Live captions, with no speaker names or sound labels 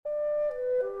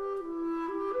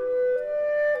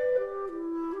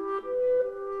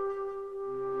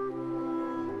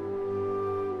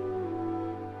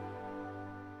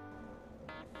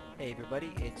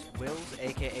everybody, it's Wills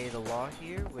aka The Law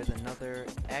here with another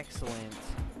excellent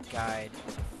guide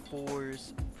to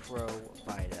 4's Pro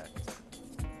Viaduct.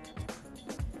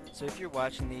 So if you're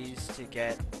watching these to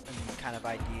get a kind of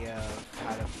idea of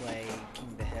how to play King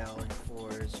of the Hill and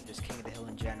 4's, or just King of the Hill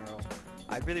in general,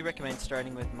 I'd really recommend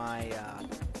starting with my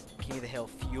King of the Hill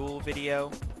Fuel video.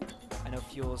 I know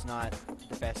Fuel is not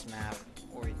the best map,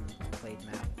 or even played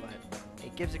map, but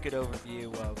it gives a good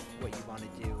overview of what you want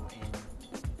to do in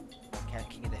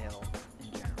King of the Hill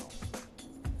in general.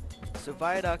 So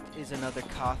Viaduct is another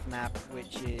Koth map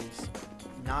which is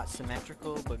not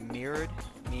symmetrical but mirrored,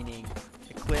 meaning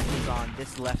the cliff is on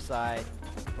this left side,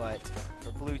 but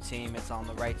for blue team it's on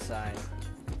the right side,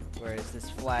 whereas this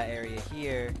flat area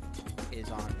here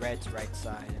is on red's right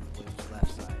side and blue's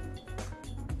left side.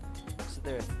 So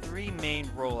there are three main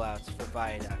rollouts for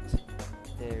Viaduct.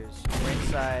 There's right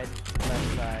side,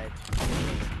 left side,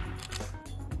 and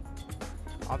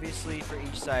obviously for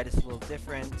each side it's a little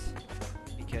different,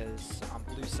 because on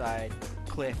blue side,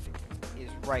 cliff is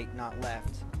right, not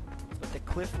left. But the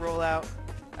cliff rollout,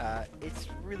 it's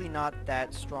really not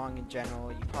that strong in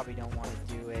general. You probably don't want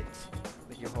to do it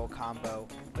with your whole combo,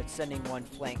 but sending one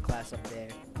flank class up there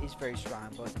is very strong,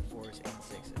 both in 4s and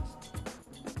 6s.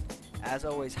 As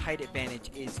always, height advantage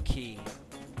is key,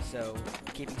 so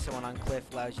keeping someone on cliff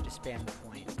allows you to spam the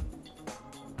point.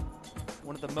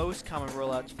 One of the most common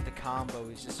rollouts for the combo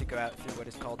is just to go out through what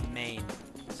is called main.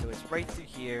 So it's right through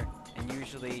here, and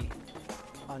usually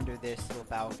under this little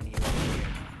balcony right here.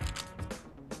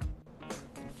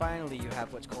 And finally, you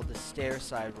have what's called the stair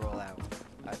side rollout.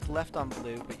 It's left on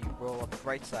blue, but you roll up the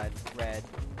right side with red,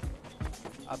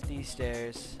 up these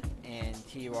stairs, and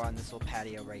here you are on this little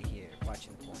patio right here,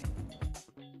 watching the point.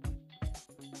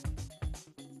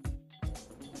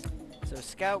 So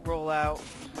scout rollout,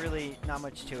 really not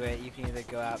much to it. You can either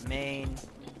go out main,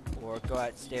 or go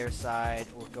out stair side,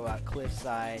 or go out cliff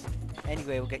side.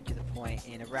 Anyway, we'll get you the point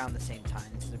in around the same time.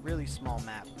 This is a really small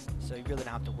map, so you really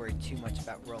don't have to worry too much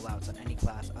about rollouts on any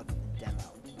class other than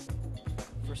demo.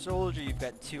 For soldier, you've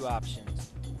got two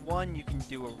options. One, you can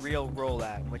do a real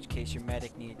rollout, in which case your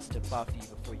medic needs to buff you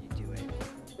before you do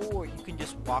it. Or you can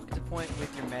just walk to point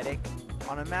with your medic.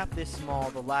 On a map this small,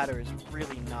 the latter is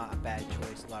really not a bad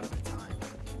choice a lot of the time.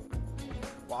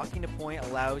 Walking to point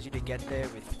allows you to get there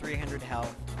with 300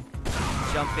 health,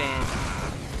 jump in,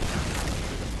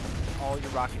 all your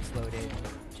rockets loaded,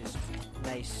 just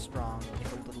nice, strong,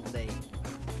 if a little late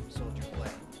soldier play.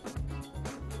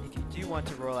 If you do want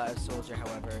to roll out a soldier,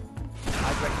 however,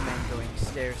 I'd recommend going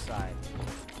stair side.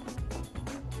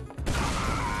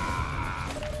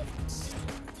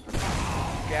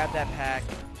 Grab that pack,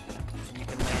 and you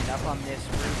can land up on this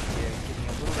roof here, giving you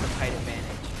a little bit of height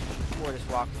advantage, or just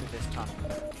walk through this tunnel.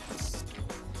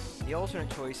 The alternate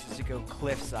choice is to go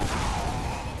cliff side.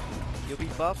 You'll be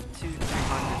buffed to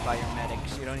 300 by your medic,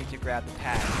 so you don't need to grab the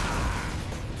pack.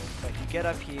 But if you get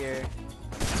up here,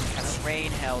 kind of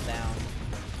rain hell down,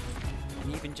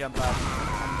 and even jump up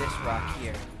on this rock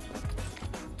here.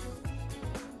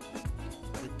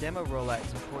 The demo rollout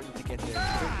is important to get there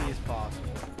as quickly as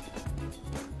possible.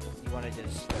 You want to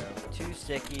just throw two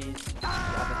stickies,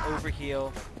 have an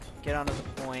overheal, get onto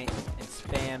the point, and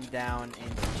spam down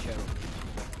into choke.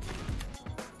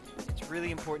 It's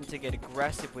really important to get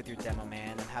aggressive with your demo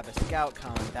man and have a scout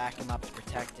come and back him up to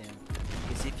protect him,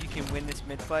 because if you can win this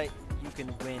mid-fight, you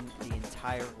can win the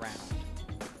entire round.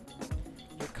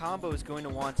 Your combo is going to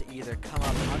want to either come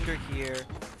up under here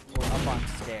or up on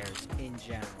stairs in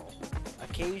general.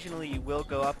 Occasionally you will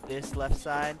go up this left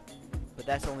side, but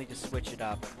that's only to switch it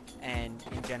up, and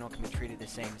in general can be treated the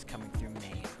same as coming through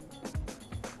main.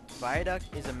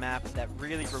 Viaduct is a map that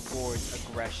really rewards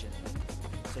aggression,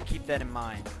 so keep that in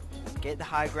mind. Get the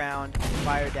high ground,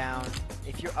 fire down.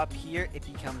 If you're up here, it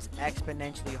becomes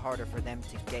exponentially harder for them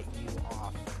to get you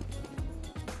off.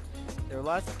 There are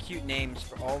lots of cute names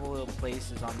for all the little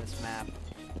places on this map,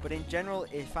 but in general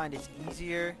I find it's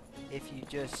easier if you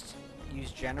just use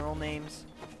general names.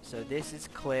 So this is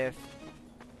cliff,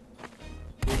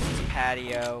 this is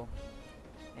patio,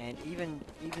 and even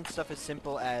stuff as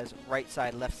simple as right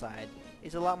side, left side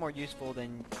is a lot more useful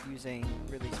than using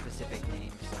really specific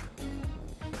names.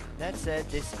 That said,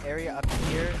 this area up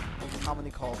here is commonly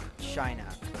called China.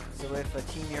 So if a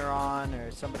team you're on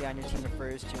or somebody on your team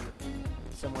refers to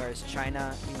somewhere as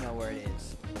China, you know where it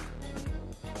is.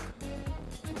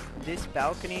 This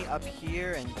balcony up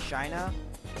here in China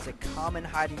is a common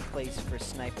hiding place for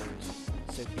snipers.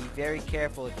 So be very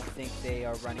careful if you think they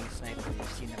are running a sniper, or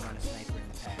you've seen them run a sniper in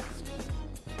the past.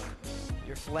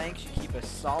 Your flank should keep a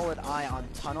solid eye on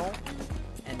tunnel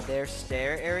and their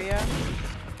stair area,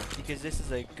 because this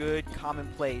is a good common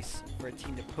place for a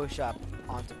team to push up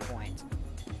onto point.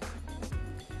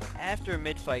 After a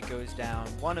mid-fight goes down,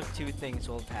 one of two things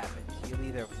will have happened. You'll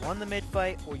either have won the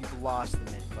mid-fight or you've lost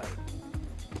the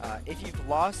mid-fight. If you've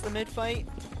lost the mid-fight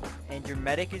and your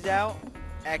medic is out,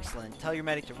 excellent. Tell your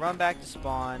medic to run back to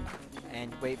spawn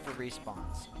and wait for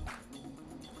respawns.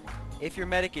 If your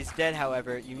medic is dead,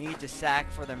 however, you need to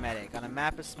sack for the medic. On a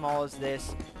map as small as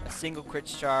this, a single crit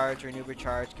charge or an uber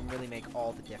charge can really make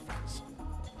all the difference.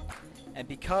 And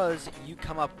because you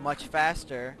come up much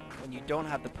faster when you don't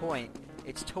have the point,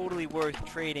 it's totally worth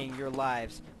trading your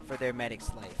lives for their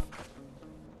medic's life.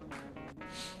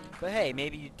 But hey,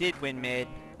 maybe you did win mid,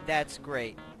 that's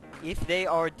great. If they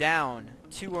are down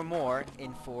 2 or more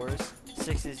in 4s,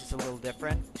 6s is a little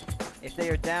different. If they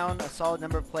are down a solid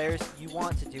number of players, you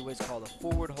want to do what's called a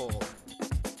forward hold.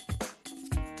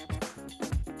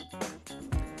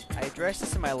 I addressed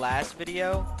this in my last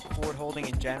video, forward holding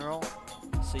in general,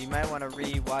 so you might want to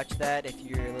re-watch that if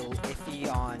you're a little iffy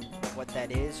on what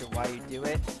that is or why you do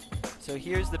it. So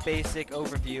here's the basic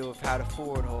overview of how to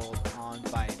forward hold on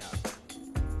Viaduct.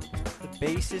 The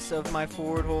basis of my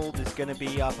forward hold is going to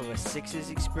be off of a 6s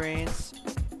experience,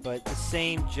 but the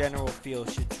same general feel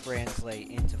should translate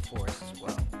into 4s as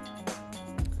well.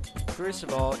 First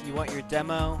of all, you want your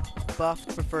demo,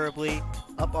 buffed preferably,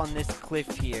 up on this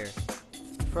cliff here.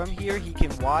 From here he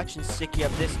can watch and stick you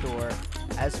up this door,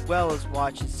 as well as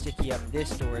watch and stick you up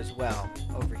this door as well,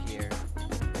 over here.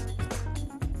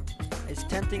 As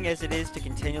tempting as it is to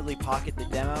continually pocket the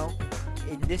demo,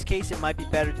 in this case it might be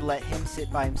better to let him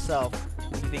sit by himself,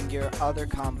 leaving your other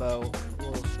combo a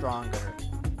little stronger.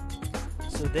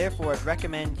 So therefore I'd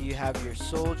recommend you have your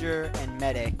soldier and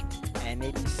medic, and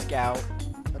maybe scout,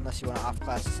 unless you want to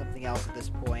off-class to something else at this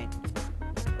point,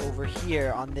 over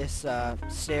here on this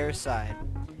stairs side.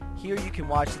 Here you can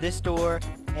watch this door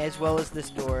as well as this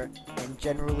door and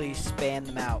generally span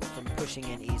them out from pushing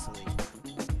in easily.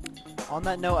 On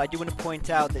that note, I do want to point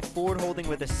out that forward holding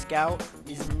with a scout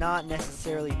is not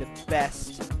necessarily the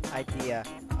best idea.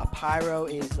 A pyro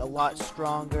is a lot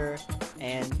stronger,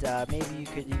 and maybe you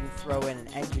could even throw in an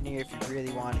engineer if you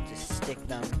really wanted to stick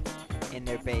them in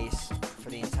their base for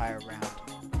the entire round.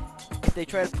 If they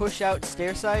try to push out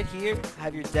stairside here,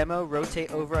 have your demo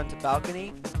rotate over onto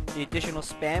balcony. The additional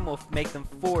spam will make them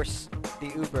force the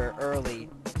Uber early,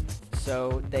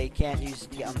 so they can't use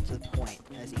to get onto the point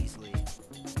as easily.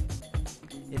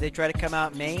 If they try to come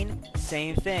out main,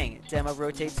 same thing. Demo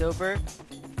rotates over,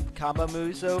 combo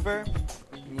moves over,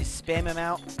 and you spam them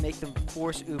out, make them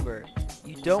force Uber.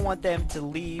 You don't want them to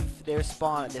leave their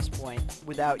spawn at this point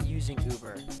without using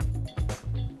Uber.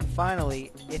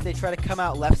 Finally, if they try to come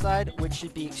out left side, which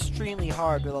should be extremely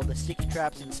hard with all the sticky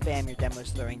traps and spam your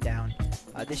demo's throwing down,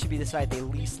 this should be the side they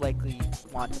least likely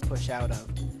want to push out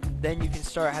of. Then you can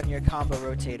start having your combo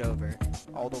rotate over,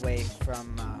 all the way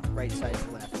from right side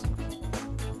to left.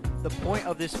 The point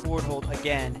of this forward hold,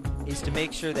 again, is to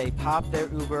make sure they pop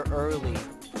their Uber early,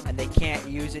 and they can't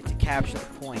use it to capture the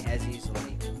point as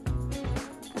easily.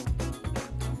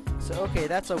 So okay,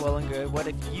 that's all well and good. What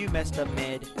if you messed up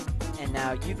mid, and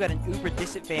now you've got an Uber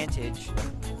disadvantage,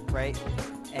 right?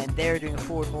 And they're doing a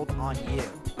forward hold on you.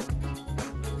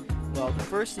 Well, the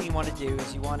first thing you want to do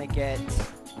is you want to get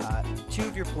 2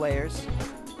 of your players,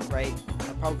 right?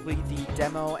 Probably the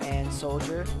demo and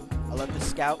soldier. I'll let the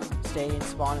scout stay in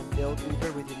spawn and build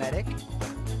Uber with your medic,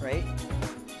 right?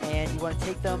 And you want to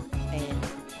take them and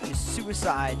just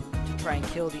suicide to try and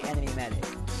kill the enemy medic.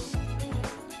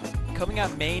 Coming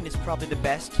out main is probably the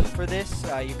best for this.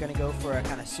 You're going to go for a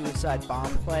kind of suicide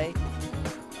bomb play.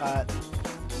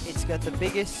 It's got the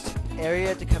biggest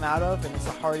area to come out of, and it's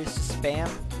the hardest to spam.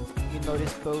 You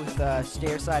notice both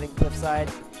stairside and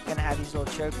cliffside going to have these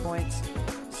little choke points.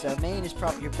 So main is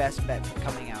probably your best bet for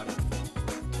coming out of.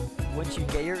 Once you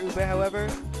get your Uber, however,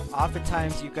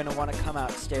 oftentimes you're going to want to come out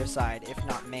stairside, if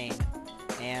not main.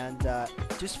 And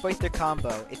just fight their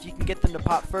combo. If you can get them to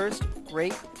pop first,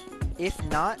 great. If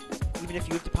not, even if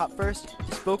you have to pop first,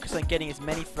 just focus on getting as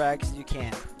many frags as you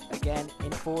can. Again, in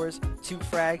 4s, 2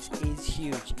 frags is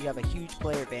huge. You have a huge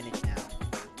player advantage now.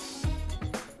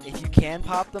 If you can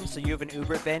pop them so you have an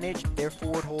Uber advantage, their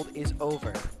forward hold is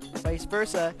over. Vice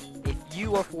versa, if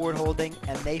you are forward holding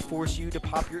and they force you to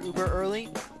pop your Uber early,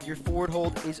 your forward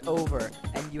hold is over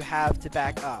and you have to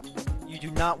back up. You do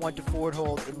not want to forward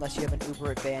hold unless you have an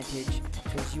Uber advantage,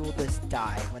 because you will just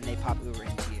die when they pop Uber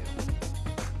into you.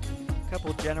 A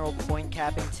couple general point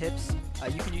capping tips.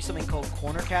 You can use something called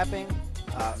corner capping.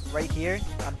 Right here,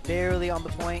 I'm barely on the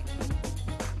point,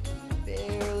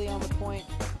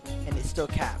 and it still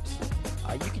caps.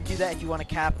 You can do that if you want to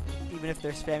cap even if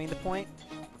they're spamming the point.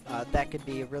 That could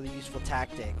be a really useful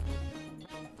tactic.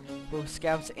 Both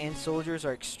scouts and soldiers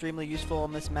are extremely useful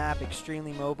on this map,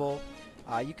 extremely mobile.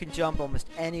 You can jump almost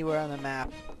anywhere on the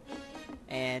map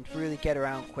and really get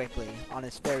around quickly on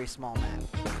this very small map.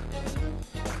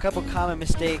 A couple common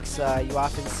mistakes you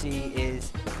often see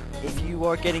is if you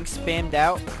are getting spammed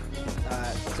out,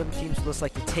 some teams will just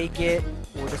like to take it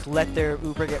or just let their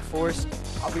Uber get forced.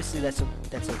 Obviously that's a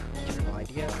terrible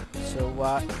idea. So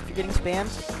if you're getting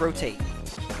spammed, rotate.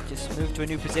 Just move to a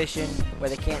new position where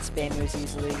they can't spam you as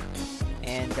easily,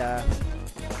 and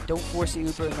don't force the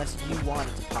Uber unless you want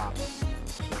it to pop.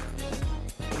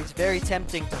 It's very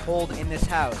tempting to hold in this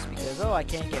house because, oh, I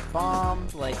can't get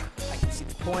bombed, like, I can see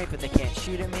the point but they can't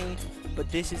shoot at me,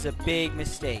 but this is a big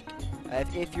mistake.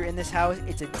 If you're in this house,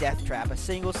 it's a death trap. A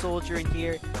single soldier in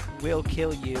here will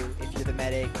kill you if you're the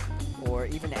medic or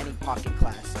even any pocket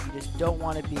class. You just don't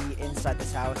want to be inside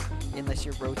this house unless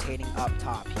you're rotating up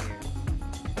top here.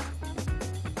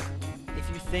 If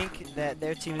you think that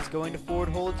their team is going to forward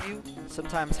hold you,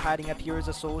 sometimes hiding up here as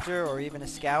a soldier or even a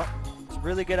scout, it's a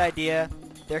really good idea.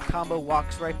 Their combo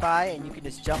walks right by and you can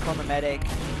just jump on the medic,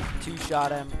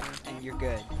 two-shot him, and you're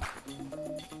good.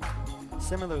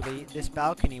 Similarly, this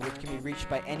balcony, which can be reached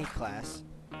by any class,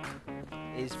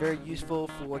 is very useful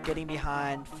for getting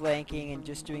behind, flanking, and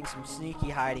just doing some sneaky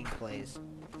hiding plays.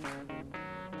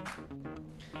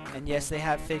 And yes, they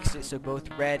have fixed it so both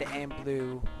red and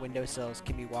blue windowsills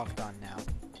can be walked on now.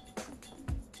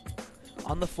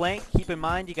 On the flank, keep in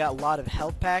mind you got a lot of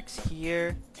health packs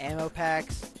here, ammo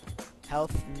packs,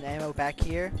 health and ammo back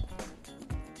here.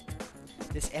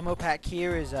 This ammo pack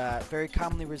here is very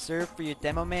commonly reserved for your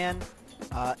demo man.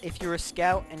 If you're a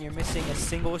scout and you're missing a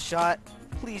single shot,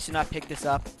 please do not pick this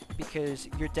up because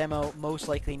your demo most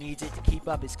likely needs it to keep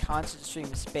up his constant stream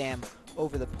of spam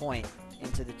over the point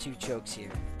into the two chokes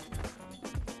here.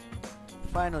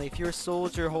 Finally, if you're a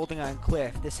soldier holding on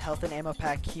cliff, this health and ammo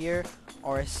pack here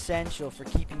are essential for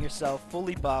keeping yourself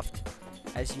fully buffed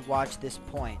as you watch this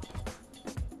point.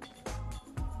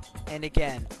 And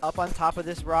again, up on top of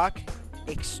this rock,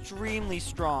 extremely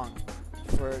strong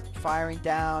for firing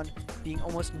down, being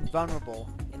almost invulnerable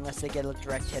unless they get a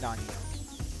direct hit on you.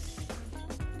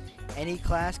 Any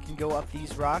class can go up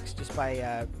these rocks just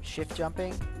by shift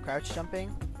jumping, crouch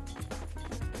jumping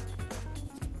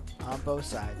on both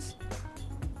sides.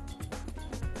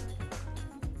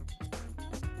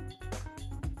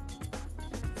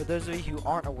 For those of you who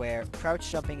aren't aware, crouch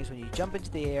jumping is when you jump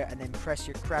into the air and then press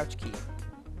your crouch key.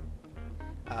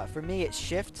 For me it's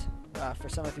shift. For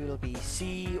some of you it'll be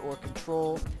C or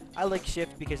control. I like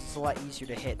shift because it's a lot easier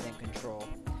to hit than control.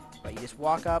 But you just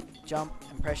walk up, jump,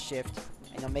 and press shift,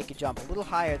 and you'll make a jump a little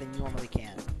higher than you normally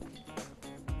can.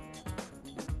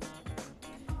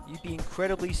 You'd be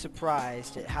incredibly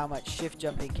surprised at how much shift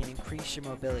jumping can increase your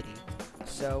mobility.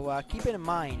 So keep it in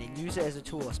mind and use it as a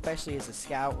tool, especially as a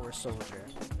scout or a soldier.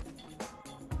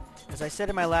 As I said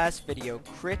in my last video,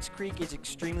 Crits Creek is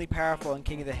extremely powerful in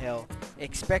King of the Hill.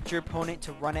 Expect your opponent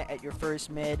to run it at your first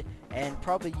mid, and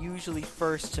probably usually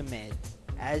first to mid,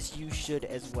 as you should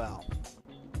as well.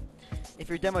 If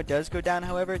your demo does go down,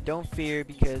 however, don't fear,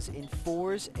 because in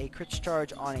 4s, a crits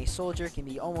charge on a soldier can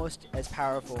be almost as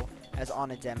powerful as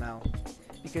on a demo.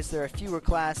 Because there are fewer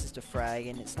classes to frag,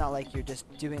 and it's not like you're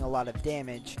just doing a lot of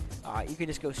damage, you can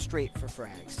just go straight for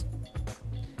frags.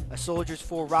 A soldier's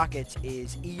 4 rockets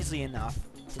is easily enough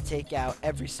to take out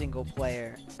every single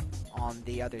player on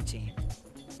the other team.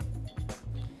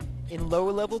 In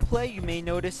lower level play, you may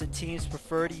notice that teams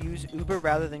prefer to use Uber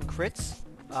rather than crits.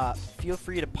 Feel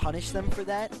free to punish them for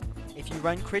that. If you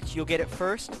run crits, you'll get it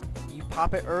first. You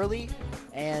pop it early,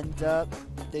 and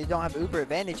they don't have Uber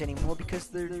advantage anymore because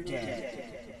they're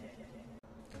dead.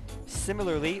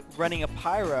 Similarly, running a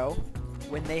pyro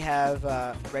when they have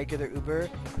regular Uber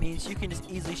means you can just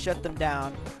easily shut them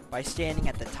down by standing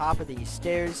at the top of these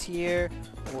stairs here,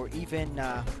 or even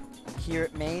here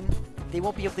at main. They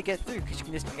won't be able to get through because you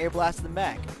can just air blast them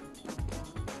back.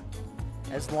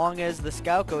 As long as the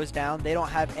scout goes down, they don't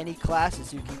have any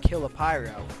classes who can kill a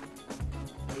pyro,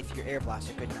 if your air blasts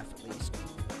are good enough at least.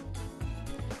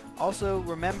 Also,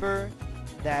 remember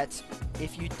that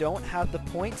if you don't have the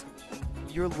point,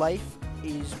 your life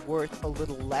is worth a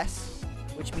little less,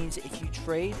 which means if you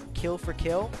trade kill for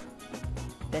kill,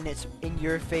 then it's in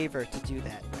your favor to do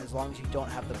that, as long as you don't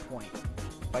have the point.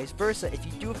 Vice versa, if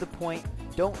you do have the point,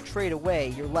 don't trade away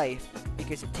your life,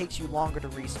 because it takes you longer to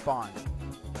respawn.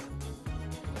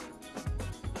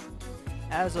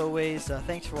 As always,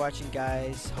 thanks for watching,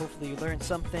 guys. Hopefully you learned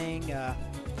something,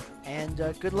 and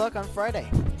good luck on Friday.